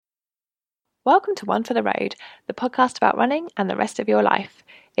Welcome to One for the Road, the podcast about running and the rest of your life.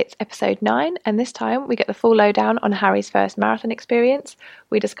 It's episode 9, and this time we get the full lowdown on Harry's first marathon experience.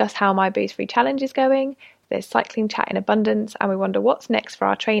 We discuss how my Boost Free challenge is going, there's cycling chat in abundance, and we wonder what's next for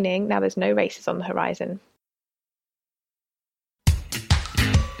our training now there's no races on the horizon.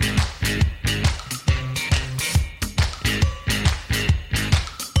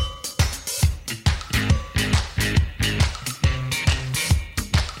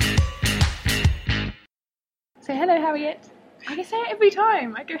 So hello Harriet. I can say it every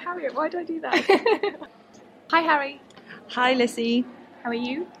time. I go Harriet, why do I do that? Hi Harry. Hi Lissy. How are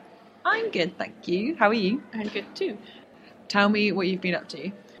you? I'm good, thank you. How are you? I'm good too. Tell me what you've been up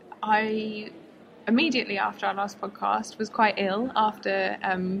to. I immediately after our last podcast was quite ill after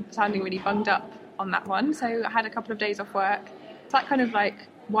sounding really bunged up on that one. So I had a couple of days off work. So that kind of like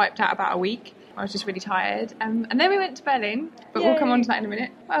wiped out about a week. I was just really tired. And then we went to Berlin, but we'll come on to that in a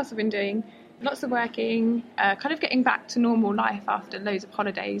minute. What else have I been doing? Lots of working, kind of getting back to normal life after loads of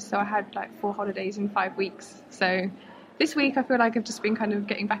holidays. So I had like 4 holidays in 5 weeks. So this week I feel like I've just been kind of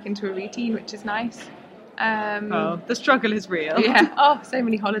getting back into a routine, which is nice. The struggle is real. Yeah. Oh, so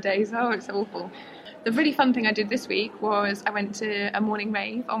many holidays. Oh, it's awful. The really fun thing I did this week was I went to a morning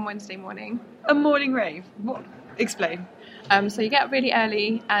rave on Wednesday morning. A morning rave? What? Explain. So you get up really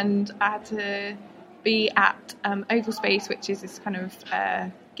early, and I had to be at Oval Space, which is this kind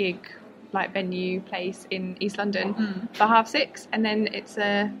of gig like venue place in East London for 6:30, and then it's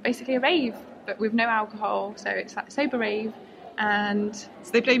basically a rave but with no alcohol, so it's like a sober rave. And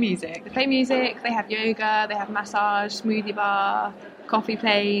so they play music, they have yoga, they have massage, smoothie bar, coffee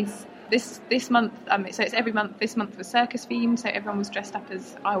place. This month, so it's every month. This month was circus themed, so everyone was dressed up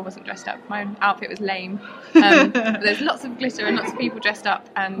as... I wasn't dressed up, my outfit was lame. There's lots of glitter and lots of people dressed up,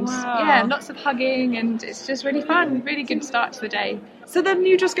 and yeah, lots of hugging, and it's just really fun, really good start to the day. So then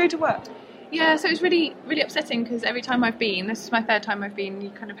you just go to work? Yeah, so it's really, really upsetting because every time I've been, this is my 3rd time I've been, you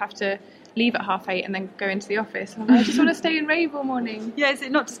kind of have to leave at 8:30 and then go into the office. And I just want to stay and rave all morning. Yeah, is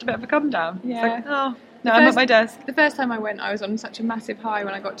it not just a bit of a come down? Yeah. It's like, oh, no, I'm at my desk. The first time I went, I was on such a massive high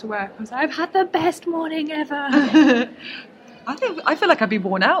when I got to work. I was like, I've had the best morning ever. I feel like I'd be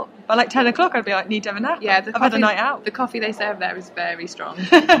worn out. By like 10 o'clock, I'd be like, need to have a nap. Yeah, I've had a night out. The coffee they serve there is very strong.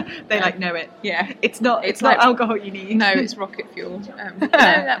 They know it. Yeah. It's not alcohol you need. No, it's rocket fuel. No,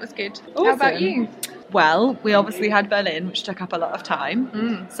 that was good. Awesome. How about you? Well, we obviously had Berlin, which took up a lot of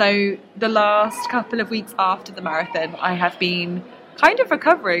time. So the last couple of weeks after the marathon, I have been kind of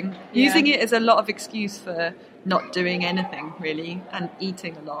recovering, using it as a lot of excuse for not doing anything really and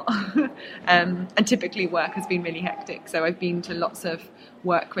eating a lot. And typically work has been really hectic, so I've been to lots of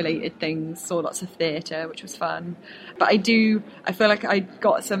work related things, saw lots of theatre, which was fun. But I feel like I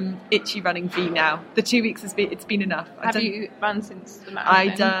got some itchy running feet now. The 2 weeks it's been enough. Have you run since the marathon? I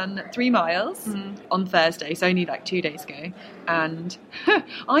done 3 miles on Thursday, so only like 2 days ago, and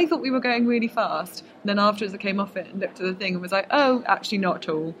I thought we were going really fast. And then afterwards I came off it and looked at the thing and was like, oh, actually not at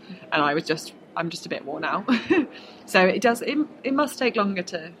all. And I'm just a bit worn out. So it must take longer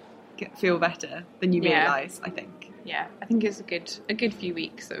to feel better than you realise, I think. Yeah, I think it's a good few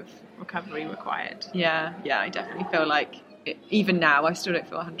weeks of recovery required. Yeah, I definitely feel like even now I still don't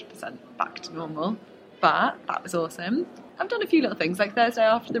feel 100% back to normal, but that was awesome. I've done a few little things, like Thursday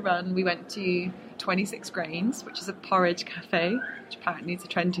after the run we went to 26 Grains, which is a porridge cafe, which apparently is a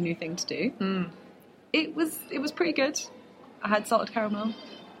trendy new thing to do. It was pretty good. I had salted caramel.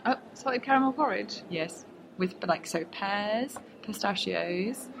 Oh, salted caramel porridge? Yes, with pears,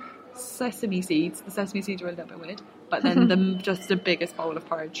 pistachios, sesame seeds. The sesame seeds were a little bit weird, but then just the biggest bowl of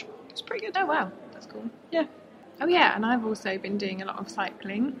porridge. It's pretty good. Oh wow, that's cool. Yeah. Oh yeah, and I've also been doing a lot of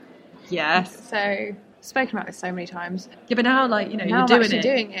cycling. Yes. So, spoken about this so many times. Yeah, but now now you're I'm doing actually it.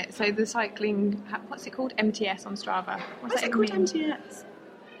 doing it. So the cycling, what's it called? MTS on Strava. What's it called, MTS?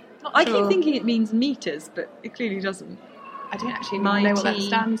 I keep thinking it means meters, but it clearly doesn't. I don't actually know what that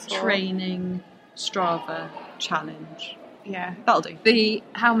stands for. Training Strava Challenge. Yeah. That'll do. The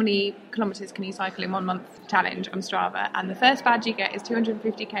how many kilometres can you cycle in 1 month challenge on Strava, and the first badge you get is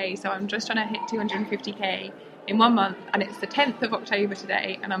 250k, so I'm just trying to hit 250k in 1 month, and it's the 10th of October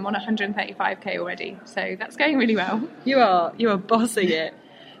today, and I'm on 135k already, so that's going really well. You are bossing it.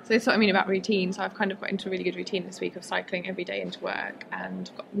 So that's what I mean about routine. So I've kind of got into a really good routine this week of cycling every day into work, and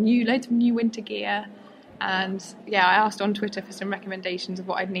got loads of new winter gear. And yeah, I asked on Twitter for some recommendations of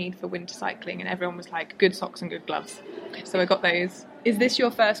what I'd need for winter cycling, and everyone was like, good socks and good gloves. So I got those. Is this your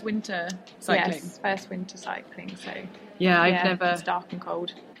first winter cycling? Yes, first winter cycling. So Yeah, I've never. It's dark and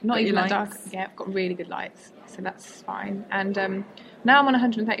cold. Not Got even your that dark. lights? Yeah, I've got really good lights, so that's fine. And now I'm on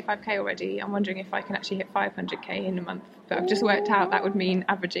 135k already. I'm wondering if I can actually hit 500k in a month. But I've just worked out that would mean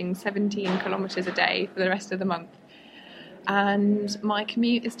averaging 17 kilometres a day for the rest of the month. And my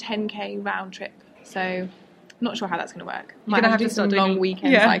commute is 10k round trip, so not sure how that's going to work. Might have to do some long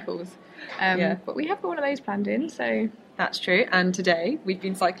weekend cycles. But we have got one of those planned in, so... That's true. And today, we've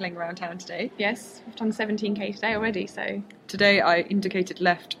been cycling around town today. Yes, we've done 17k today already, so... Today I indicated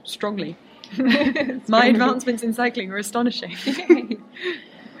left strongly. My advancements in cycling are astonishing.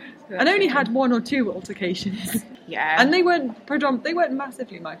 And only had 1 or 2 altercations. Yeah. And they weren't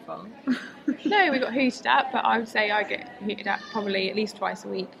massively my fault. No, we got hooted at, but I would say I get hooted at probably at least twice a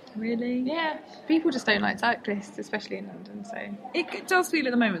week. Really? Yeah. People just don't like cyclists, especially in London, so... It does feel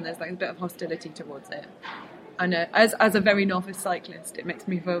at the moment there's like a bit of hostility towards it. I know, as a very novice cyclist, it makes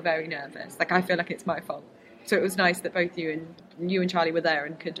me feel very nervous. Like, I feel like it's my fault. So it was nice that both you and Charlie were there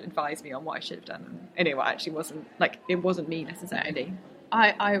and could advise me on what I should have done. And anyway, it actually wasn't, like, it wasn't me necessarily.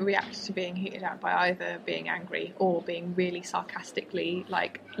 I react to being hooted at by either being angry or being really sarcastically,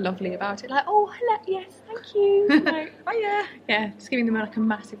 like, lovely about it. Like, oh, hello, yes, thank you. Like, oh, yeah. Yeah, just giving them, like, a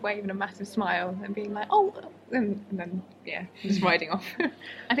massive wave and a massive smile and being like, oh, and then, yeah, just riding off.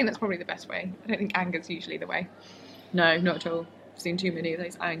 I think that's probably the best way. I don't think anger's usually the way. No, not at all. I've seen too many of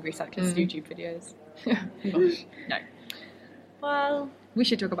those angry cyclist YouTube videos. Gosh. No. Well, we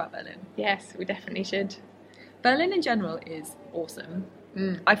should talk about Berlin. Yes, we definitely should. Berlin in general is awesome.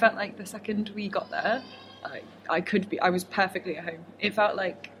 I felt like the second we got there, I was perfectly at home. It felt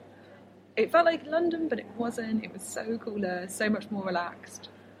like London, but it wasn't. It was so cooler, so much more relaxed.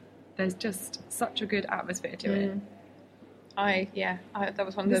 There's just such a good atmosphere to it. That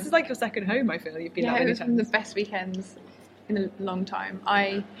was one of This is like your second home, I feel. You've been out many it was times. one of the best weekends in a long time.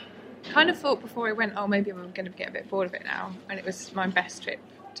 I kind of thought before I went, oh, maybe I'm going to get a bit bored of it now. And it was my best trip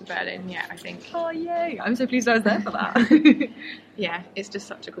to Berlin yet, I think. Oh, yay. I'm so pleased I was there for that. Yeah, it's just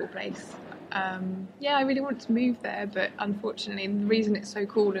such a cool place. I really want to move there, but unfortunately the reason it's so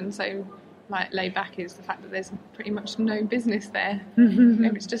cool and so like laid back is the fact that there's pretty much no business there.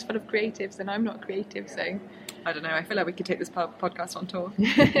 It's just full of creatives and I'm not creative, so... I don't know, I feel like we could take this podcast on tour.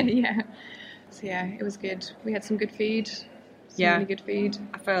 Yeah. So yeah, it was good. We had some good food. Really good food.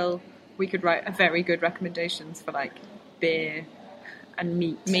 I feel we could write a very good recommendations for like beer and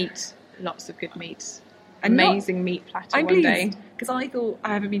meat. Lots of good meat. And amazing meat platter one day. Because I thought,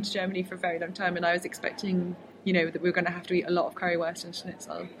 I haven't been to Germany for a very long time and I was expecting, that we were going to have to eat a lot of currywurst and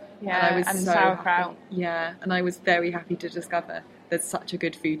schnitzel. Yeah, and so sauerkraut. Yeah, and I was very happy to discover there's such a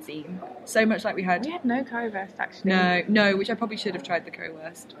good food scene. So much like we had... We had no currywurst, actually. No, which I probably should have tried the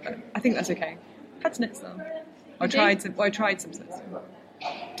currywurst, but I think that's okay. Had schnitzel. I tried some schnitzel.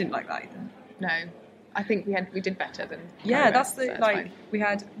 Didn't like that either. No. I think we did better than yeah, that's the fine. We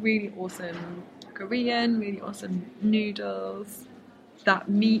had really awesome Korean, really awesome noodles, that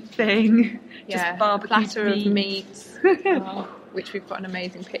meat thing, just barbecue platter of meat, which we've got an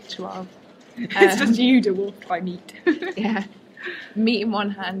amazing picture of. It's just you dwarfed by meat. Yeah, meat in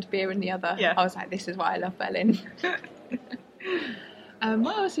one hand, beer in the other. Yeah. I was like, this is why I love Berlin.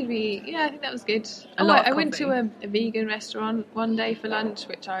 What else did we... Yeah, I think that was good. I went to a vegan restaurant one day for lunch,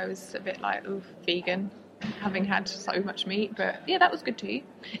 which I was a bit like, ooh, vegan, having had so much meat. But yeah, that was good too.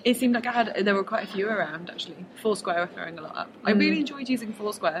 It seemed like there were quite a few around, actually. Foursquare were throwing a lot up. I really enjoyed using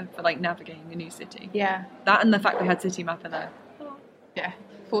Foursquare for like navigating a new city. Yeah. That and the fact they had City Mapper there. Yeah.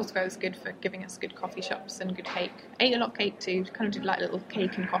 Foursquare was good for giving us good coffee shops and good cake. Ate a lot of cake too. Kind of did like a little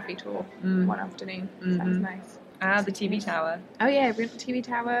cake and coffee tour one afternoon. So that was nice. The TV tower. Oh yeah, we went to the TV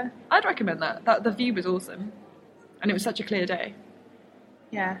tower. I'd recommend that. The view was awesome. And it was such a clear day.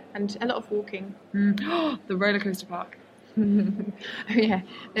 Yeah, and a lot of walking. The roller coaster park. Oh yeah,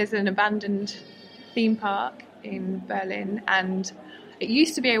 there's an abandoned theme park in Berlin and it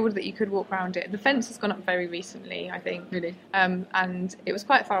used to be able that you could walk around it. The fence has gone up very recently, I think. Really? And it was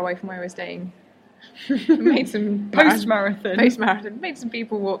quite far away from where we were staying. Made some... Post-marathon. Made some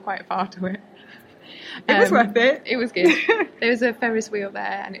people walk quite far to it. It was worth it. It was good. There was a Ferris wheel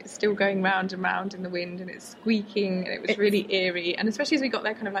there and it's still going round and round in the wind and it's squeaking and it was really eerie. And especially as we got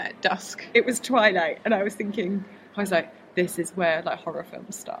there kind of like at dusk. It was twilight and I was like, this is where like horror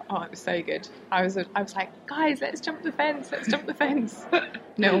films start. Oh, it was so good. I was like, guys, let's jump the fence.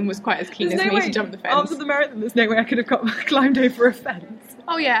 No one was quite as keen as me to jump the fence. After the marathon, there's no way I could have climbed over a fence.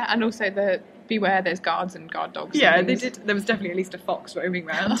 Oh yeah, and also beware, there's guards and guard dogs. Yeah, they did. There was definitely at least a fox roaming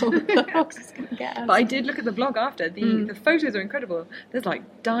around. Oh, the fox is going to get us. But I did look at the vlog after. The photos are incredible. There's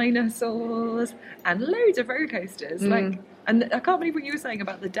like dinosaurs and loads of roller coasters. Like And I can't believe what you were saying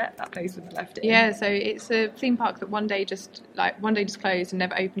about the debt that place was left in. Yeah, so it's a theme park that one day just closed and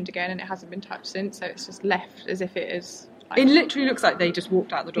never opened again, and it hasn't been touched since. So it's just left as if it is. Like, it literally looks like they just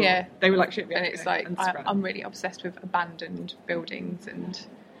walked out the door. Yeah, they were like, shit. And it's like I'm really obsessed with abandoned buildings and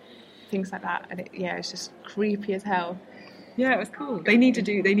things like that, and it's just creepy as hell. Yeah, it was cool. They need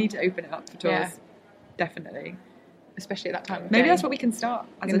to open it up for tours, definitely. Especially at that time of Maybe day. that's what we can start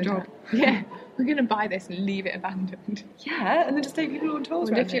as a job. Yeah, we're going to buy this and leave it abandoned. Yeah, and then just take people on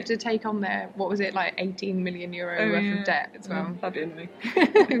tours. Well, if you have to take on their, what was it, like 18 million euro worth of debt as well. That'd be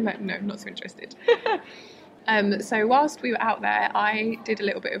annoying. Like, no, not so interested. So whilst we were out there, I did a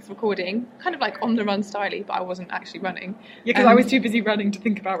little bit of recording, kind of like on the run styly, but I wasn't actually running. Yeah, because I was too busy running to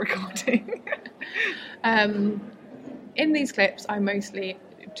think about recording. In these clips, I mostly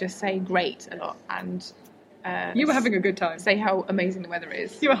just say great a lot and you were having a good time. Say how amazing the weather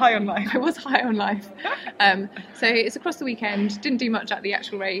is. You were high on life. I was high on life. So it's across the weekend. Didn't do much at the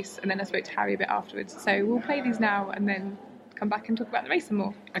actual race, and then I spoke to Harry a bit afterwards. So we'll play these now and then come back and talk about the race some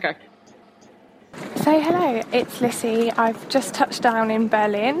more. Okay. So hello, it's Lissy. I've just touched down in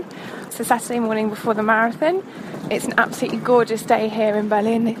Berlin. It's a Saturday morning before the marathon. It's an absolutely gorgeous day here in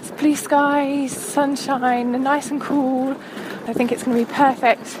Berlin. It's blue skies, sunshine, nice and cool. I think it's going to be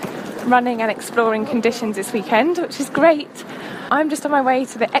perfect running and exploring conditions this weekend, which is great. I'm just on my way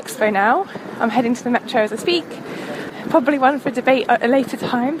to the expo now. I'm heading to the metro as I speak. Probably one for debate at a later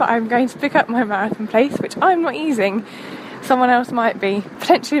time, but I'm going to pick up my marathon place, which I'm not using. Someone else might be.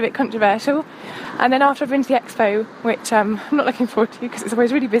 Potentially a bit controversial. And then after I've been to the expo, which I'm not looking forward to because it's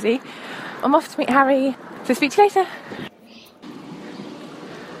always really busy, I'm off to meet Harry. So speak to you later.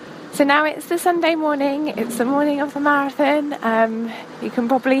 So now it's the Sunday morning, it's the morning of the marathon. You can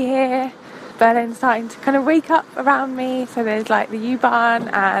probably hear Berlin starting to kind of wake up around me. So there's like the U-Bahn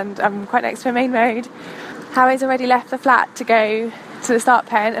and I'm quite next to a main road. Harry's already left the flat to go to the start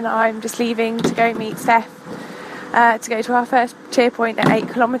pen and I'm just leaving to go meet Steph to go to our first cheer point at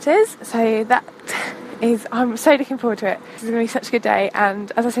 8 kilometres. So that is, I'm so looking forward to it. This is going to be such a good day,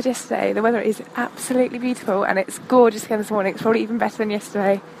 and as I said yesterday, the weather is absolutely beautiful and it's gorgeous again this morning. It's probably even better than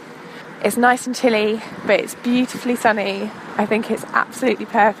yesterday. It's nice and chilly, but it's beautifully sunny. I think it's absolutely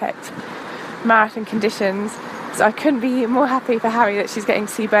perfect marathon conditions. So I couldn't be more happy for Harry that she's getting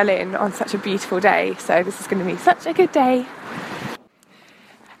to see Berlin on such a beautiful day. So this is going to be such a good day.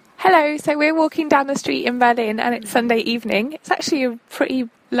 Hello, so we're walking down the street in Berlin and it's Sunday evening. It's actually a pretty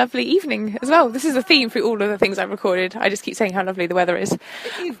lovely evening as well. This is a theme through all of the things I've recorded. I just keep saying how lovely the weather is. It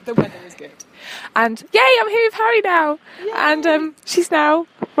is, the weather is good. And yay, I'm here with Harry now. Yay. And she's now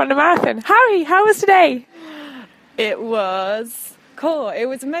run a marathon. Harry, how was today? It was cool. It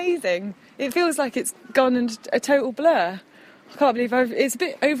was amazing. It feels like it's gone into a total blur. I can't believe it's a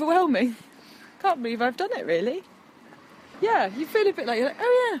bit overwhelming. Can't believe I've done it, really. Yeah, you feel a bit like,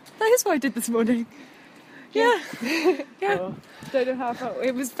 oh yeah, that is what I did this morning. Yeah. Yeah. Oh, don't know how I felt.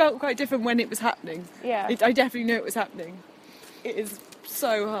 It felt quite different when it was happening. Yeah. I definitely knew it was happening. It is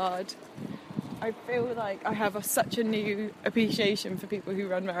so hard. I feel like I have such a new appreciation for people who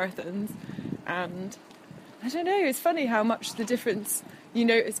run marathons, and I don't know, it's funny how much the difference you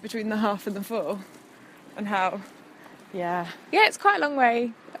notice between the half and the full, and how, yeah, it's quite a long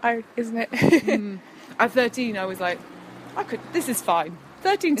way, isn't it? At 13 I was like, this is fine,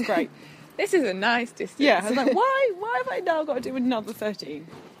 13's great. This is a nice distance. Yeah, I was like, why have I now got to do another 13?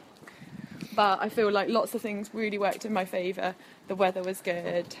 But I feel like lots of things really worked in my favour. The weather was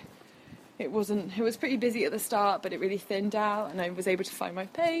good. It was pretty busy at the start, but it really thinned out and I was able to find my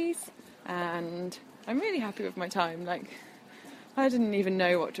pace, and I'm really happy with my time. Like, I didn't even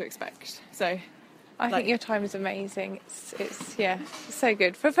know what to expect. So I think your time is amazing. It's so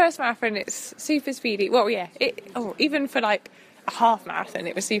good. For a first marathon, it's super speedy. Well, yeah, even for like a half marathon,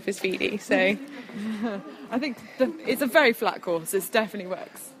 it was super speedy. So I think it's a very flat course. It definitely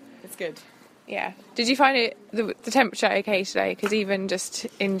works. It's good. Yeah. Did you find the temperature okay today? Because even just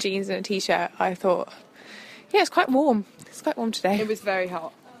in jeans and a t-shirt, I thought, it's quite warm. It's quite warm today. It was very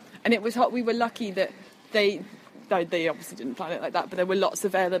hot. And it was hot. We were lucky that they obviously didn't plan it like that, but there were lots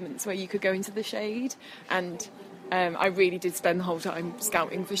of elements where you could go into the shade. And I really did spend the whole time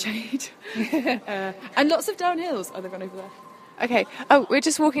scouting for shade. And lots of downhills. Oh, they've gone over there. Okay. Oh, we're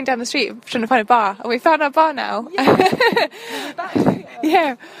just walking down the street trying to find a bar. And we found our bar now. Yeah.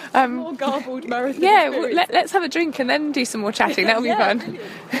 Yeah. More garbled marathon. Yeah, let's have a drink and then do some more chatting. That'll be fun.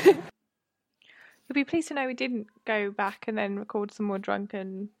 You'll be pleased to know we didn't go back and then record some more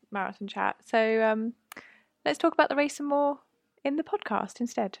drunken marathon chat. So let's talk about the race some more in the podcast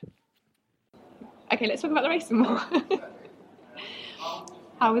instead. Okay, let's talk about the race some more.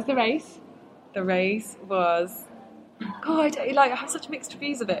 How was the race? The race was God, I have such mixed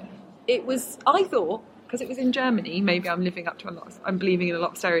reviews of it. I thought, because it was in Germany, maybe I'm believing in a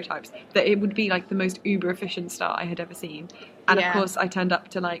lot of stereotypes, that it would be like the most uber efficient start I had ever seen. And of course I turned up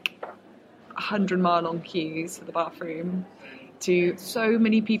to like 100-mile long queues for the bathroom, to so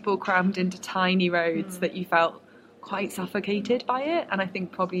many people crammed into tiny roads that you felt quite suffocated by it. And I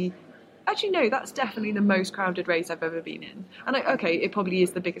think probably, actually no, that's definitely the most crowded race I've ever been in. And it probably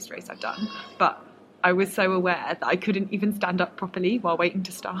is the biggest race I've done, but I was so aware that I couldn't even stand up properly while waiting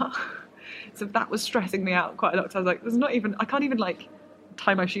to start. So that was stressing me out quite a lot. So I was like, I can't even like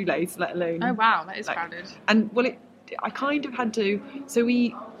tie my shoelace, let alone. Oh wow, that is crowded. And I kind of had to. So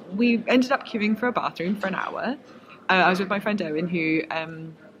we ended up queuing for a bathroom for an hour. I was with my friend Owen, who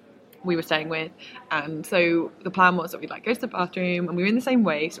we were staying with, and so the plan was that we'd like go to the bathroom, and we were in the same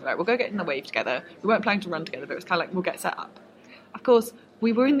wave, so we're like, we'll go get in the wave together. We weren't planning to run together, but it was kind of like, we'll get set up. Of course,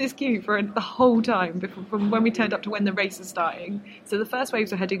 we were in this queue for the whole time, from when we turned up to when the race was starting. So the first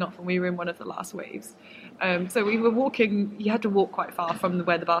waves were heading off and we were in one of the last waves. So we were walking, you had to walk quite far from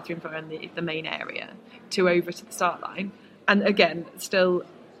where the bathrooms were in the main area to over to the start line. And again, still,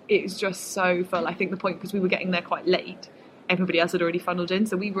 it was just so full. I think the point, because we were getting there quite late, everybody else had already funneled in.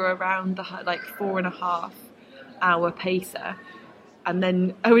 So we were around the 4.5 hour pacer. And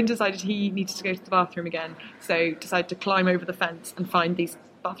then Owen decided he needed to go to the bathroom again, so decided to climb over the fence and find these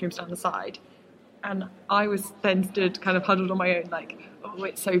bathrooms down the side. And I was then stood kind of huddled on my own, like, oh,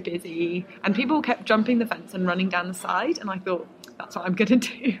 it's so busy. And people kept jumping the fence and running down the side, and I thought, that's what I'm going to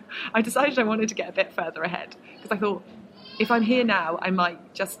do. I decided I wanted to get a bit further ahead, because I thought, if I'm here now, I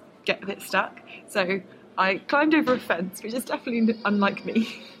might just get a bit stuck. So I climbed over a fence, which is definitely unlike me.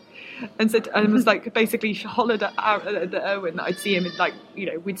 And said, and was like basically hollered at Owen that I'd see him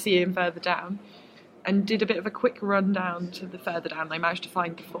we'd see him further down, and did a bit of a quick run down to the further down. I managed to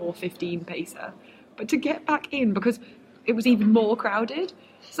find the 4:15 pacer, but to get back in, because it was even more crowded,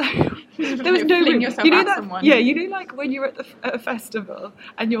 so there was no room. You know that, someone. Yeah, you know, like when you're at a festival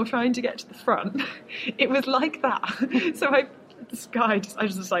and you're trying to get to the front, it was like that. So I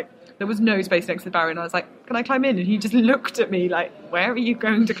was just like, there was no space next to the barrier, and I was like, can I climb in? And he just looked at me like, where are you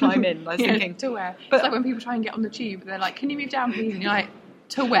going to climb in? And I was thinking, to where? But it's like when people try and get on the tube, they're like, can you move down please? And you're like,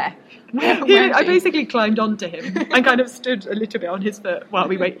 to where? Where I basically climbed onto him and kind of stood a little bit on his foot while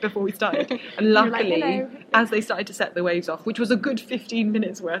we waited before we started. And luckily, like, as they started to set the waves off, which was a good 15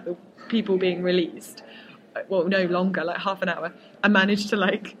 minutes worth of people being released, well, no longer, like half an hour, I managed to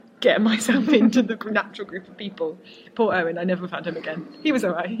like get myself into the natural group of people. Poor Owen, I never found him again. He was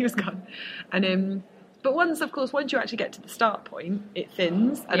alright, he was gone. And but once you actually get to the start point, it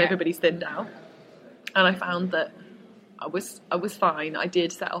thins, and everybody's thinned out. And I found that I was fine. I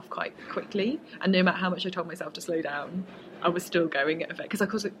did set off quite quickly, and no matter how much I told myself to slow down, I was still going at a bit, because of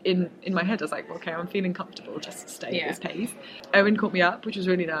course in my head I was like, well, okay, I'm feeling comfortable, just stay at this pace. Owen caught me up, which was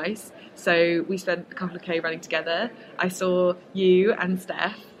really nice. So we spent a couple of K running together. I saw you and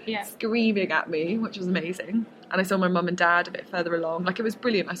Steph screaming at me, which was amazing. And I saw my mum and dad a bit further along. Like, it was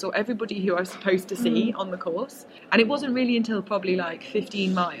brilliant. I saw everybody who I was supposed to see on the course. And it wasn't really until probably like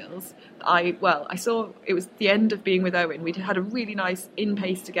 15 miles that I saw it was the end of being with Owen. We'd had a really nice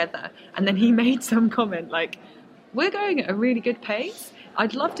in-pace together. And then he made some comment like, we're going at a really good pace.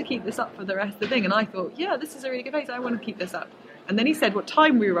 I'd love to keep this up for the rest of the thing. And I thought, yeah, this is a really good pace. I want to keep this up. And then he said what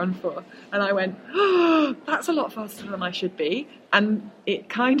time we run for. And I went, oh, that's a lot faster than I should be. And it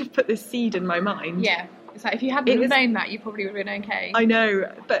kind of put this seed in my mind. Yeah. It's like, if you hadn't known that, you probably would have been okay. I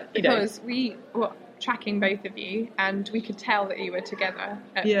know, but because we were tracking both of you, and we could tell that you were together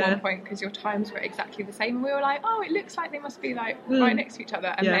at one point, because your times were exactly the same, and we were like, oh, it looks like they must be like right next to each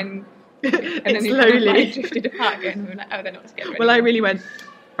other, and then then you slowly kind of, like, drifted apart again, and we were like, oh, they're not together anymore. Well, I really went,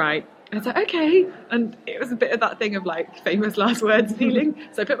 right. I was like, okay. And it was a bit of that thing of like famous last words feeling.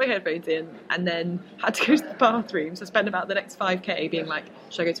 So I put my headphones in and then had to go to the bathroom. So I spent about the next 5K being like,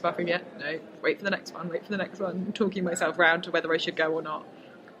 should I go to the bathroom yet? No. Wait for the next one. Talking myself round to whether I should go or not.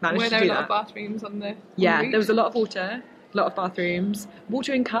 Were there a lot of bathrooms on the route? There was a lot of water, a lot of bathrooms,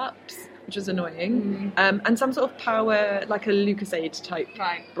 water in cups, which was annoying, and some sort of power, like a Lucasade type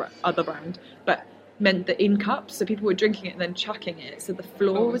other brand, but meant that in cups, so people were drinking it and then chucking it, so the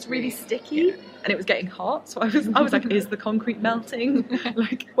floor was really sticky and it was getting hot. So I was like, is the concrete melting?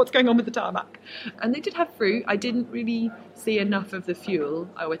 Like, what's going on with the tarmac? And they did have fruit. I didn't really see enough of the fuel,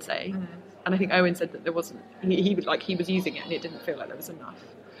 I would say. And I think Owen said that there wasn't. He was using it and it didn't feel like there was enough.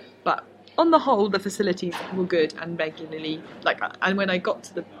 But on the whole, the facilities were good and regularly and when I got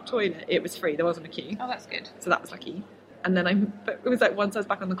to the toilet, it was free. There wasn't a queue. Oh, that's good. So that was lucky. And then but it was like once I was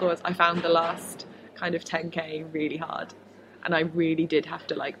back on the course, I found the last kind of 10K really hard, and I really did have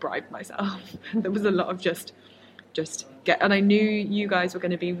to like bribe myself. There was a lot of just just get. And I knew you guys were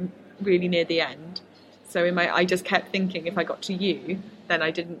going to be really near the end, so I just kept thinking if I got to you, then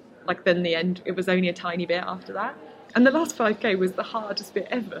I didn't then the end. It was only a tiny bit after that. And the last 5k was the hardest bit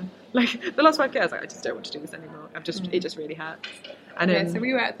ever. Like the last 5k, I was like, I just don't want to do this anymore. It just really hurts. And so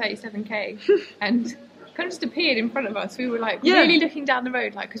we were at 37k, and kind of just appeared in front of us. We were really looking down the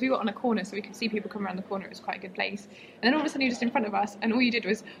road, because we were on a corner, so we could see people come around the corner. It was quite a good place. And then all of a sudden, you're just in front of us, and all you did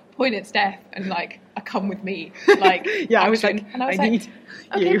was point at Steph and come with me. I was like, and I was need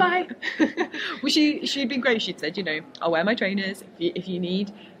okay, you. bye. Well, she'd been great. She'd said, I'll wear my trainers if you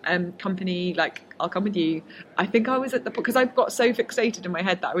need company, I'll come with you. I think I was because I got so fixated in my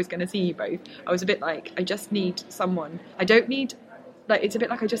head that I was going to see you both. I was a bit I just need someone. I don't need, it's a bit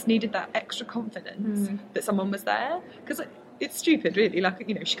I just needed that extra confidence that someone was there, because it's stupid really,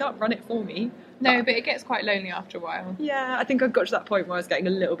 she can't run it for me. No, but it gets quite lonely after a while. Yeah, I think I got to that point where I was getting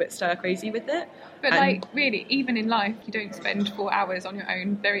a little bit stir crazy with it. But really, even in life, you don't spend 4 hours on your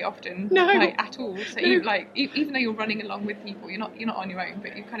own very often. No, at all. So you even though you're running along with people, you're not on your own,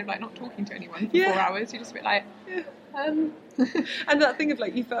 but you're kind of not talking to anyone for 4 hours. You're just a bit and that thing of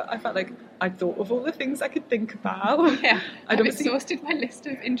I felt like I'd thought of all the things I could think about. Yeah, I'd exhausted my list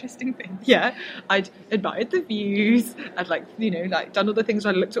of interesting things. Yeah, I'd admired the views. I'd done all the things.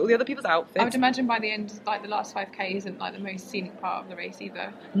 I looked at all the other people's outfits. I would imagine by the end, the last 5k isn't the most scenic part of the race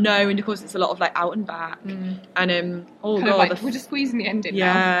either. No, and of course it's a lot of out and back, and we're just squeezing the end in.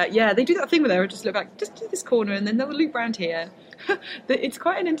 Yeah, now. Yeah, they do that thing where they just look just do this corner and then they'll loop round here. It's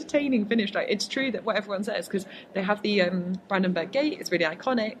quite an entertaining finish. It's true that what everyone says, because they have the Brandenburg Gate. It's really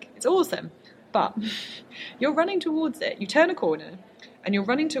iconic. It's awesome, but you're running towards it. You turn a corner, and you're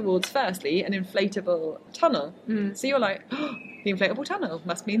running towards firstly an inflatable tunnel. So you're the inflatable tunnel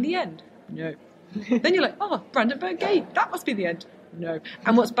must mean the end. No. Then you're Brandenburg Gate. That must be the end. No.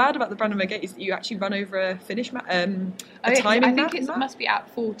 And what's bad about the Brandenburg Gate is that you actually run over a finish timing I think it must be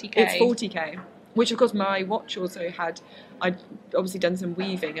at 40k. It's 40k. Which, of course, my watch also I'd obviously done some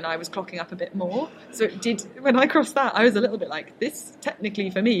weaving and I was clocking up a bit more. So it did, when I crossed that, I was a little bit this technically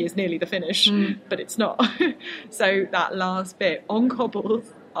for me is nearly the finish, but it's not. So that last bit on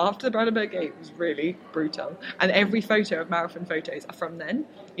cobbles after the Brandenburg Gate was really brutal. And every photo of marathon photos are from then,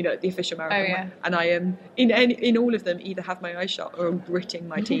 the official marathon. Oh, yeah. And I am, in all of them, either have my eyes shut or I'm gritting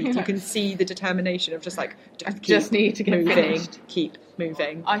my teeth. You can see the determination of just need to get moving, finished. Keep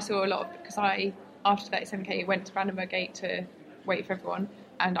moving. I saw a lot of, because after 37k, went to Brandenburg Gate to wait for everyone,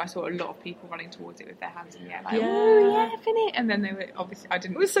 and I saw a lot of people running towards it with their hands in the air, oh yeah, finish! And then they were obviously, I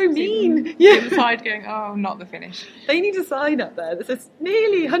didn't. It was so mean. Yeah, inside going, oh, not the finish. They need a sign up there that says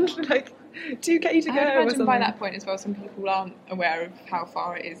nearly 100, 2k to go. I would imagine by that point as well, some people aren't aware of how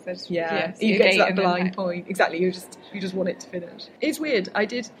far it is. There's you get to that blind point. Exactly, you just want it to finish. It's weird. I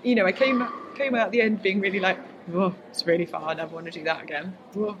did, I came out at the end being really whoa, it's really far. I never want to do that again.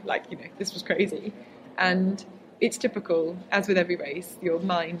 Whoa, this was crazy. And it's typical, as with every race, your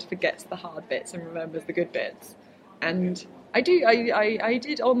mind forgets the hard bits and remembers the good bits. And I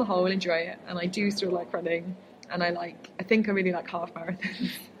did on the whole enjoy it, and I do still like running, and I think I really like half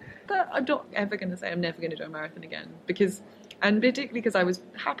marathons. But I'm not ever going to say I'm never going to do a marathon again, particularly because I was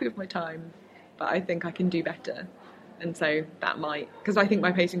happy with my time, but I think I can do better. And so that because I think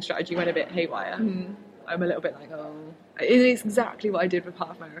my pacing strategy went a bit haywire. I'm a little bit it's exactly what I did with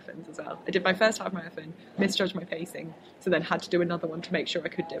half marathons as well. I did my first half marathon, misjudged my pacing, so then had to do another one to make sure I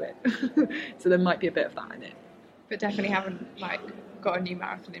could do it. So there might be a bit of that in it. But definitely haven't got a new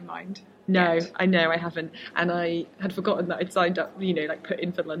marathon in mind. No, yet. I know I haven't, and I had forgotten that I'd signed up, put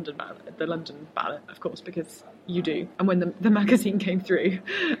in for the London ballot, of course, because you do. And when the magazine came through,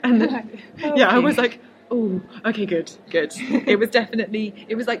 and I was oh, okay, good. It was definitely,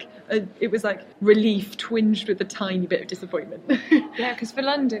 it was relief twinged with a tiny bit of disappointment. Yeah, because for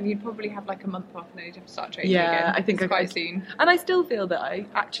London, you'd probably have a month off and then you'd have to start training again. Yeah, I think quite soon. And I still feel that I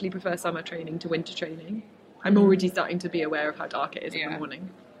actually prefer summer training to winter training. I'm already starting to be aware of how dark it is in the morning.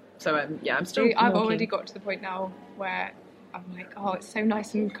 So, I'm still I've already got to the point now where I'm oh, it's so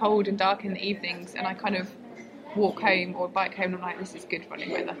nice and cold and dark in the evenings, and I kind of walk home or bike home and I'm this is good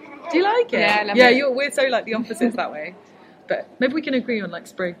running weather. Do you like it? Yeah, I love it. We're so the opposites that way. But maybe we can agree on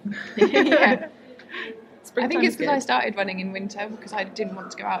spring. Yeah. I think it's because I started running in winter because I didn't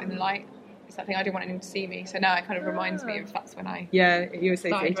want to go out in the light. It's that thing, I didn't want anyone to see me. So now it kind of reminds me of that's when I you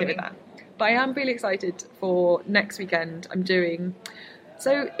associate it with that. But I am really excited for next weekend. I'm doing...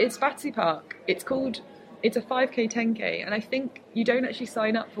 So it's Battersea Park. It's a 5k, 10k, and I think you don't actually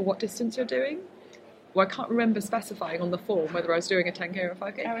sign up for what distance you're doing. well, I can't remember specifying on the form whether I was doing a 10k or a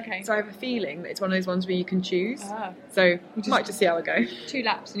 5k. Oh, okay. So I have a feeling that it's one of those ones where you can choose. Ah. So might just see how I go. 2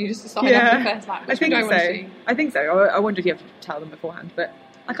 laps and you just decide after the first lap, which I think we don't so. want to do. I think so. I wonder if you have to tell them beforehand, but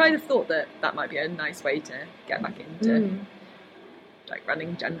I kind of thought that might be a nice way to get back into like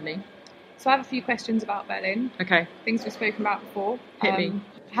running generally. So I have a few questions about Berlin. Okay. Things we've spoken about before. Hit me.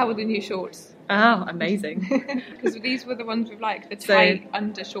 How were the new shorts? Oh, amazing. Because these were the ones with like the tight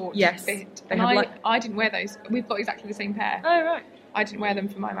undershort fit. They And have I didn't wear those. We've got exactly the same pair. Oh, right. I didn't wear them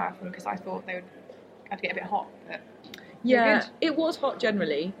for my marathon because I thought I'd get a bit hot. But yeah, it was hot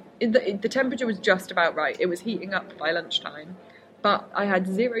generally. The temperature was just about right. It was heating up by lunchtime. But I had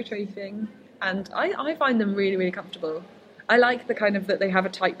zero chafing, and I find them really, really comfortable. I like the kind of that they have a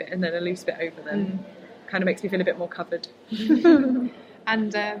tight bit and then a loose bit over them. Kind of makes me feel a bit more covered.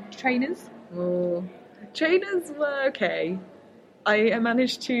 And trainers? Oh, trainers were okay. I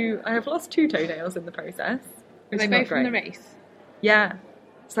have lost 2 toenails in the process. Were they both from the race? Yeah.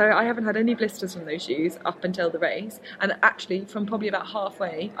 So I haven't had any blisters from those shoes up until the race. And actually, from probably about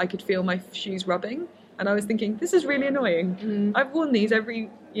halfway, I could feel my shoes rubbing. And I was thinking, this is really annoying. I've worn these every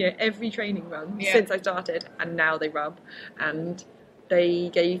training run since I started, and now they rub. And they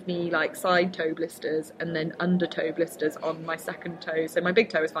gave me like side toe blisters and then under toe blisters on my second toe. So my big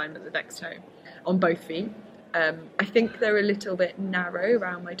toe is fine, but the next toe on both feet. I think they're a little bit narrow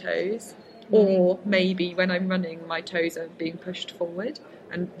around my toes, or maybe when I'm running, my toes are being pushed forward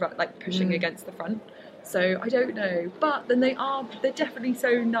and like pushing against the front. So I don't know, but then they're definitely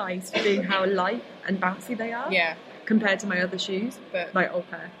so nice for being how light and bouncy they are. Yeah. Compared to my other shoes, but my old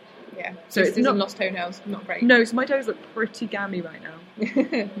pair. Yeah. So it's not lost toenails, not great. No, so my toes look pretty gammy right now.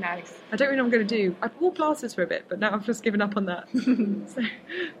 Nice. I don't really know what I'm going to do. I wore plasters for a bit, but now I've just given up on that. So,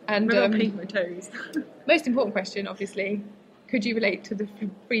 and I'll paint my toes. Most important question, obviously, could you relate to the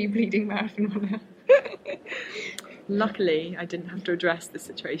free bleeding marathon runner? Luckily, I didn't have to address the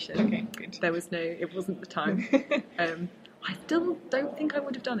situation. Okay, good. It wasn't the time. I still don't think I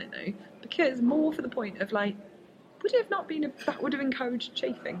would have done it though, because more for the point of like, would it have not been that would have encouraged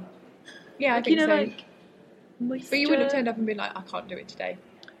chafing? Yeah, I think so. Like, moisture. But you wouldn't have turned up and been like, I can't do it today.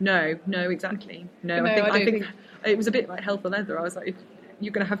 No, exactly. No, I think it was a bit like hell for leather. I was like,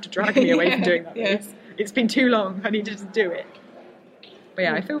 you're going to have to drag me away from doing that. Yeah. It's been too long. I needed to do it. But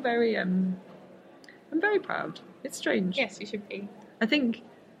yeah, I feel very, I'm very proud. It's strange. Yes, you should be. I think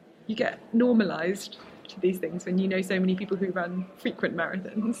you get normalised to these things when you know so many people who run frequent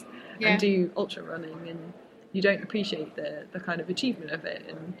marathons and do ultra running, and you don't appreciate the kind of achievement of it.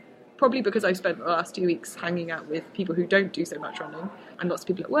 And probably because I've spent the last 2 weeks hanging out with people who don't do so much running, and lots of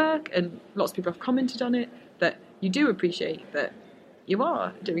people at work, and lots of people have commented on it, that you do appreciate that you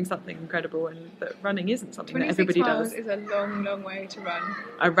are doing something incredible, and that running isn't something that everybody does. 26 miles is a long, long way to run.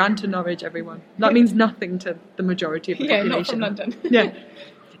 I ran to Norwich, everyone. That means nothing to the majority of the population. Yeah, not from London. Yeah.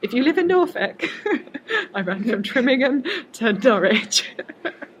 If you live in Norfolk, I ran from Trimmingham to Norwich.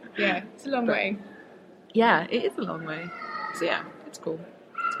 Yeah, it's a long way. Yeah, it is a long way. So yeah, it's cool.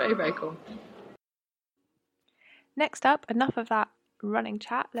 It's very, very cool. Next up, enough of that running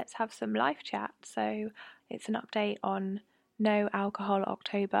chat. Let's have some life chat. So it's an update on No Alcohol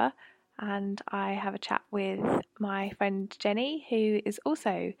October, and I have a chat with my friend Jenny, who is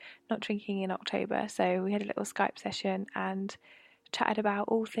also not drinking in October. So we had a little Skype session and chatted about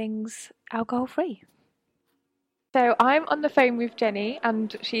all things alcohol free. So I'm on the phone with Jenny,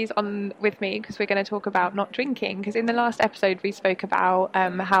 and she's on with me because we're going to talk about not drinking, because in the last episode we spoke about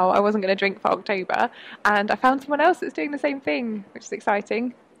how I wasn't going to drink for October, and I found someone else that's doing the same thing, which is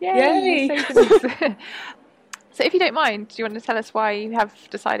exciting. Yay! So if you don't mind, do you want to tell us why you have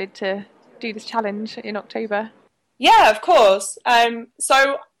decided to do this challenge in October? Yeah, of course.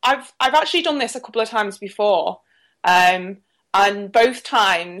 So I've actually done this a couple of times before, and both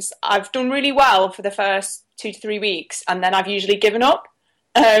times I've done really well for the first 2 to 3 weeks, and then I've usually given up.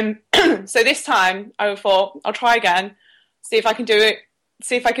 So this time I thought I'll try again, see if I can do it,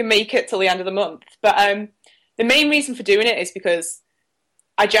 see if I can make it till the end of the month. But the main reason for doing it is because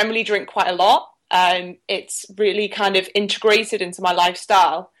I generally drink quite a lot. It's really kind of integrated into my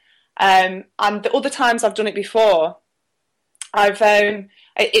lifestyle. And the other times I've done it before,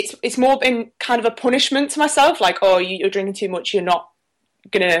 it's more been kind of a punishment to myself, like, oh, you're drinking too much, you're not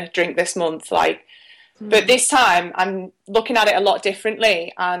gonna drink this month, like. But this time I'm looking at it a lot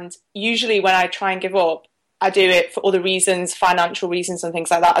differently, and usually when I try and give up, I do it for other reasons, financial reasons and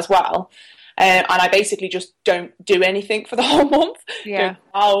things like that as well. And I basically just don't do anything for the whole month. Yeah. Don't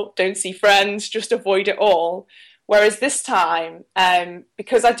go out, don't see friends, just avoid it all. Whereas this time,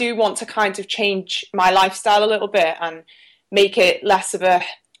 because I do want to kind of change my lifestyle a little bit and make it less of a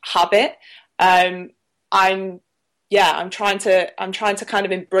habit, I'm trying to kind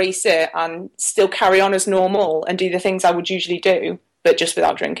of embrace it and still carry on as normal and do the things I would usually do, but just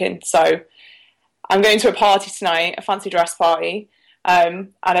without drinking. So I'm going to a party tonight, a fancy dress party,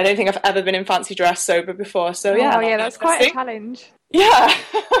 and I don't think I've ever been in fancy dress sober before. So yeah, that's quite a challenge. Yeah.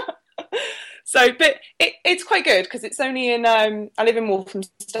 So, but it's quite good because it's only in, I live in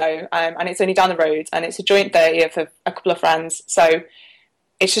Walthamstow, and it's only down the road, and it's a joint 30th of a couple of friends. So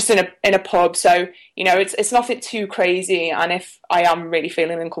it's just in a pub. So, you know, it's nothing too crazy. And if I am really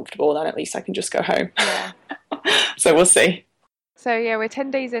feeling uncomfortable, then at least I can just go home. Yeah. So we'll see. So yeah, we're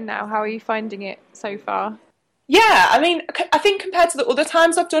 10 days in now. How are you finding it so far? Yeah, I mean, I think compared to the other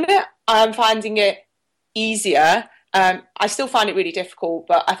times I've done it, I'm finding it easier. I still find it really difficult,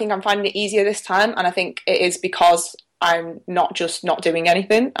 but I think I'm finding it easier this time, and I think it is because I'm not just not doing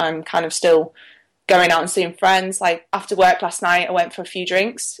anything. I'm kind of still going out and seeing friends. Like after work last night, I went for a few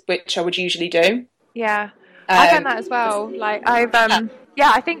drinks, which I would usually do. Yeah, I've done that as well. Like I've,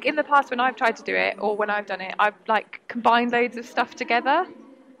 I think in the past when I've tried to do it, or when I've done it, I've like combined loads of stuff together.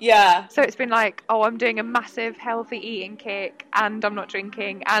 Yeah. So it's been like, oh, I'm doing a massive healthy eating kick and I'm not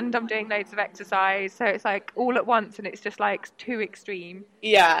drinking and I'm doing loads of exercise. So it's like all at once and it's just like too extreme.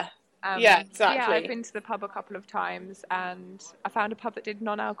 Yeah. Yeah, exactly. Yeah, I've been to the pub a couple of times and I found a pub that did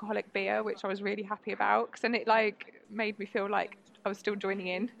non-alcoholic beer, which I was really happy about because then it like made me feel like I was still joining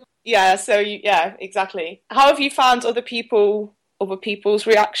in. Yeah, so yeah, exactly. How have you found other people's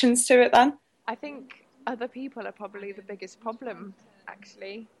reactions to it then? I think other people are probably the biggest problem,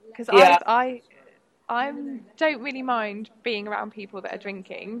 actually, because I don't really mind being around people that are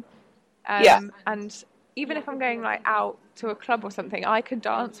drinking, and even if I'm going like out to a club or something, I could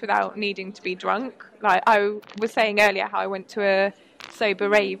dance without needing to be drunk. Like I was saying earlier, how I went to a sober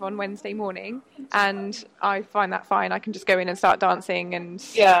rave on Wednesday morning, and I find that fine. I can just go in and start dancing, and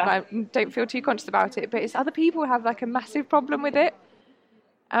I don't feel too conscious about it. But it's other people who have like a massive problem with it.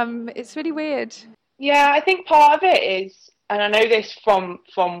 It's really weird. Yeah, I think part of it is, and I know this from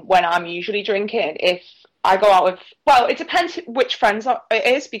when I'm usually drinking, if I go out with, well, it depends which friends it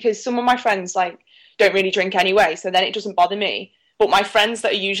is, because some of my friends like don't really drink anyway, so then it doesn't bother me. But my friends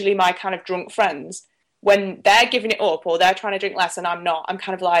that are usually my kind of drunk friends, when they're giving it up or they're trying to drink less and I'm not, I'm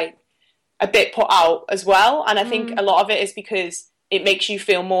kind of like a bit put out as well. And I think a lot of it is because it makes you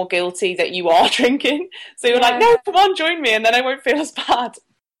feel more guilty that you are drinking. So you're like, no, come on, join me, and then I won't feel as bad.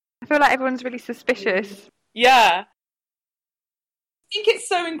 I feel like everyone's really suspicious. Yeah. I think it's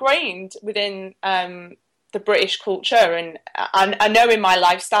so ingrained within the British culture, and I know in my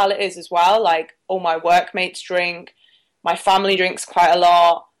lifestyle it is as well. Like all my workmates drink, my family drinks quite a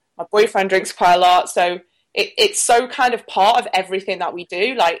lot, my boyfriend drinks quite a lot. So it's so kind of part of everything that we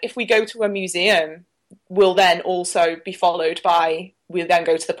do. Like if we go to a museum, we'll then also be followed by, we'll then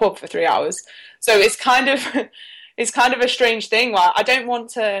go to the pub for 3 hours. So it's kind of a strange thing. Like I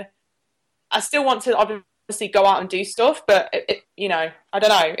still want to obviously go out and do stuff, but I don't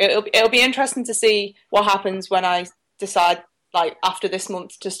know. It'll be interesting to see what happens when I decide, like after this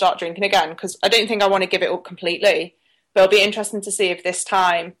month, to start drinking again, because I don't think I want to give it up completely. But it'll be interesting to see if this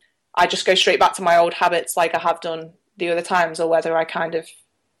time I just go straight back to my old habits like I have done the other times, or whether I kind of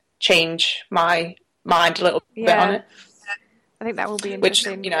change my mind a little bit on it. I think that will be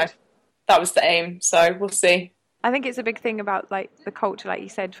interesting. Which, that was the aim, so we'll see. I think it's a big thing about like the culture, like you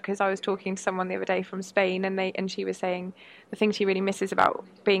said, because I was talking to someone the other day from Spain, and she was saying the thing she really misses about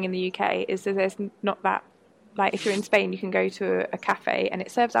being in the UK is that there's not that, like if you're in Spain, you can go to a cafe and it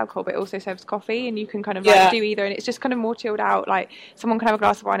serves alcohol, but it also serves coffee, and you can kind of like do either, and it's just kind of more chilled out. Like someone can have a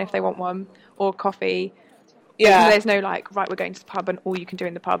glass of wine if they want one, or coffee. Yeah. There's no like, right, we're going to the pub and all you can do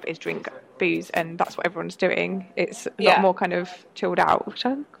in the pub is drink booze, and that's what everyone's doing. It's a lot more kind of chilled out, which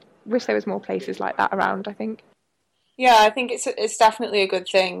I wish there was more places like that around, I think. Yeah, I think it's definitely a good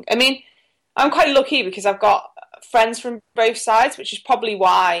thing. I mean, I'm quite lucky because I've got friends from both sides, which is probably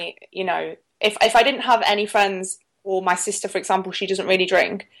why, if I didn't have any friends, or my sister, for example, she doesn't really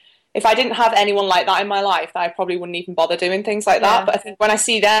drink. If I didn't have anyone like that in my life, I probably wouldn't even bother doing things like that. But I think when I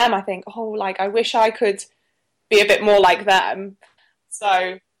see them, I think, oh, like, I wish I could be a bit more like them.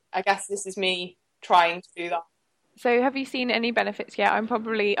 So I guess this is me trying to do that. So have you seen any benefits yet? I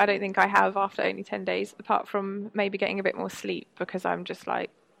don't think I have after only 10 days, apart from maybe getting a bit more sleep because I'm just like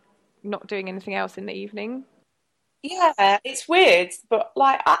not doing anything else in the evening. Yeah, it's weird, but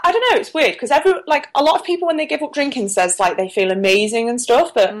like, I don't know, it's weird because a lot of people when they give up drinking says like they feel amazing and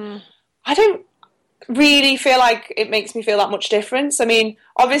stuff, but I don't really feel like it makes me feel that much difference. I mean,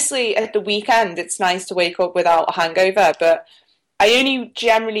 obviously at the weekend it's nice to wake up without a hangover, but I only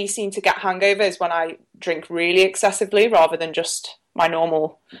generally seem to get hangovers when I drink really excessively rather than just my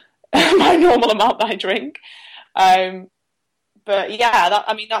normal my normal amount that I drink. But yeah,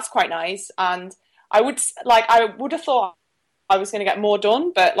 that's quite nice. And I would have thought I was going to get more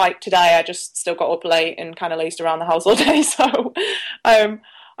done, but like today I just still got up late and kind of lazed around the house all day. So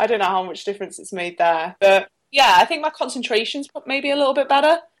I don't know how much difference it's made there. But yeah, I think my concentration's maybe a little bit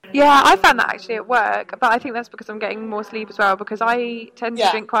better. Yeah, I found that actually at work, but I think that's because I'm getting more sleep as well, because I tend to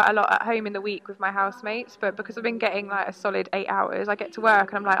drink quite a lot at home in the week with my housemates, but because I've been getting like a solid 8 hours, I get to work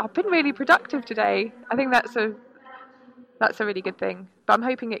and I'm like, I've been really productive today. I think that's a really good thing. But I'm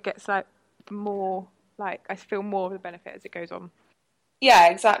hoping it gets like more, like I feel more of the benefit as it goes on. Yeah,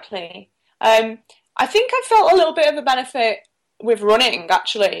 exactly. I think I felt a little bit of a benefit with running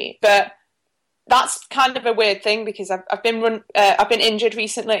actually, but that's kind of a weird thing because I've been injured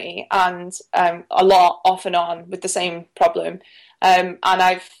recently and a lot off and on with the same problem, and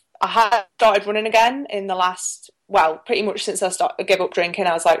I had started running again in the last, well, pretty much since I gave up drinking.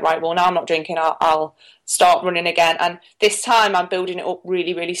 I was like, right, well now I'm not drinking, I'll start running again, and this time I'm building it up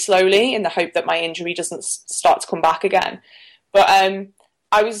really, really slowly in the hope that my injury doesn't start to come back again. But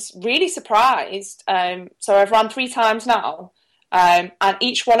I was really surprised. So I've run 3 times now, and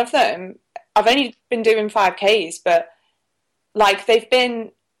each one of them, I've only been doing 5Ks, but like they've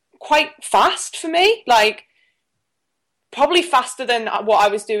been quite fast for me, like probably faster than what I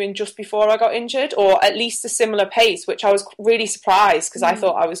was doing just before I got injured, or at least a similar pace, which I was really surprised because I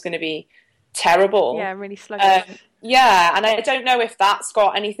thought I was going to be terrible. Yeah, really sluggish. Yeah, and I don't know if that's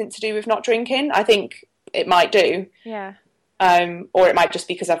got anything to do with not drinking. I think it might do. Yeah. Or it might just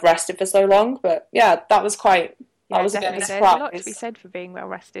be because I've rested for so long. But yeah, that was a bit of a surprise. There's a lot to be said for being well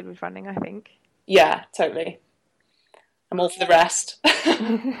rested with running, I think. Yeah, totally. I'm all for the rest.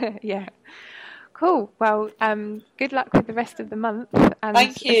 Yeah. Cool. Well, good luck with the rest of the month, and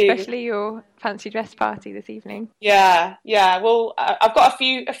thank you. Especially your fancy dress party this evening. Yeah. Well, I've got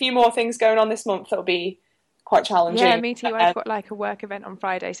a few more things going on this month that'll be quite challenging. Yeah, me too. I've got like a work event on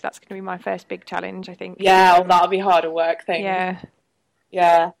Friday, so that's going to be my first big challenge, I think. Yeah, well, that'll be harder work thing.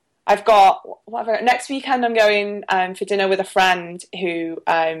 Yeah. I've got next weekend. I'm going for dinner with a friend who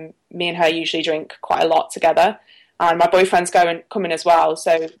me and her usually drink quite a lot together, and my boyfriend's coming as well.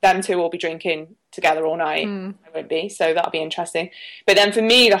 So them two will be drinking together all night. I won't be, so that'll be interesting. But then for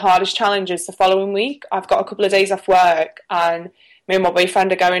me, the hardest challenge is the following week. I've got a couple of days off work, and me and my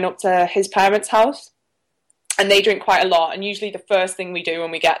boyfriend are going up to his parents' house, and they drink quite a lot. And usually the first thing we do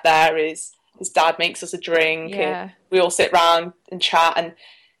when we get there is his dad makes us a drink. Yeah. And we all sit round and chat, and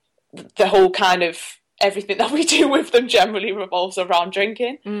the whole kind of everything that we do with them generally revolves around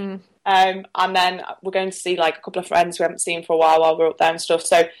drinking. And then we're going to see like a couple of friends we haven't seen for a while we're up there and stuff.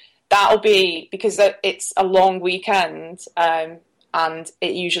 So that'll be, because it's a long weekend, and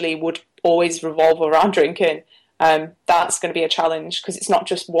it usually would always revolve around drinking. That's going to be a challenge because it's not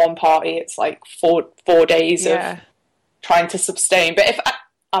just one party; it's like four days of trying to abstain. But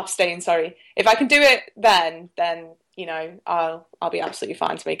if I can do it, then you know I'll be absolutely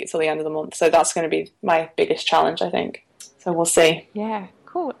fine to make it till the end of the month. So that's going to be my biggest challenge, I think. So we'll see. Yeah.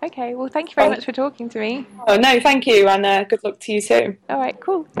 Cool. Okay. Well, thank you very much for talking to me. Oh, no, thank you. And good luck to you too. All right.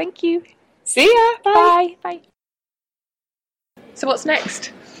 Cool. Thank you. See ya. Bye. Bye. So what's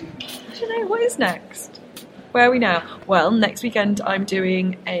next? I don't know. What is next? Where are we now? Well, next weekend I'm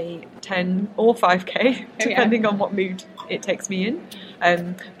doing a 10 or 5K, depending on what mood it takes me in.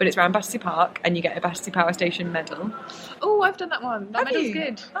 But it's around Battersea Park, and you get a Battersea Power Station medal. Oh, I've done that one. That medal's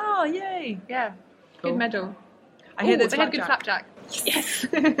good. Oh, yay. Yeah. Cool. Good medal. I hear they had good flapjack. Yes.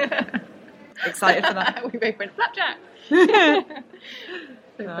 Excited for that. We both went flapjack.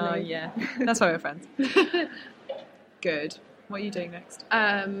 Oh, yeah. That's why we're friends. Good. What are you doing next?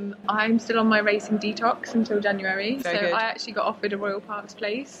 I'm still on my racing detox until January. Very so good. I actually got offered a Royal Parks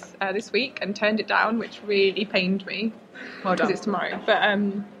place this week and turned it down, which really pained me. Well done. Because it's tomorrow. But I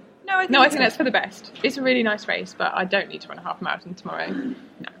think that's for the best. It's a really nice race, but I don't need to run a half marathon tomorrow.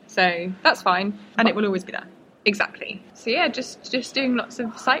 No. So that's fine. And it will always be there. Exactly. So yeah, just doing lots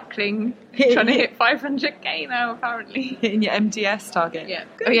of cycling, trying to hit 500k now apparently. Hitting your MTS target. Yeah.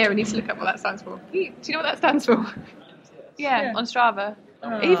 Good. Oh yeah, we need to look up what that stands for. Do you know what that stands for? Yeah, on Strava.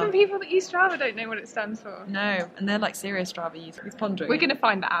 Oh. Even people that use Strava don't know what it stands for. No, and they're like serious Strava users. It's pondering. We're going to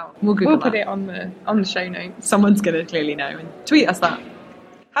find that out. We'll put it on the show notes. Someone's going to clearly know and tweet us that.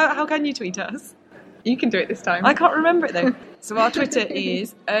 How can you tweet us? You can do it this time. I can't remember it though. So our Twitter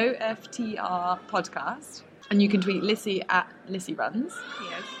is OFTR Podcast, and you can tweet Lissy at Lissy Runs.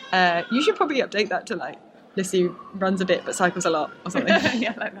 Yes. You should probably update that to like Lissy runs a bit but cycles a lot or something.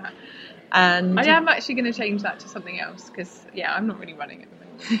 Yeah, like that. And I am actually going to change that to something else because I'm not really running at the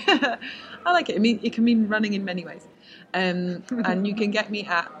moment. I like it. I mean, it can mean running in many ways. And you can get me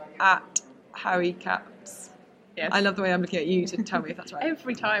at at Harry Caps. Yes. I love the way I'm looking at you to tell me if that's right.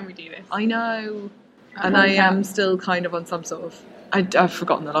 Every time we do this. I know. And I am still kind of on some sort of... I've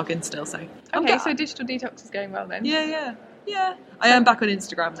forgotten the login still, so... Okay, so digital detox is going well then. Yeah. I am back on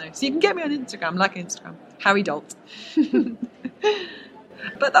Instagram though, so you can get me on Instagram, like Instagram, Harry Dolt.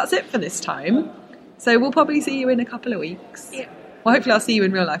 But that's it for this time. So we'll probably see you in a couple of weeks. Yeah. Well, hopefully I'll see you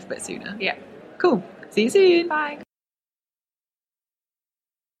in real life a bit sooner. Yeah. Cool. See you soon. Bye.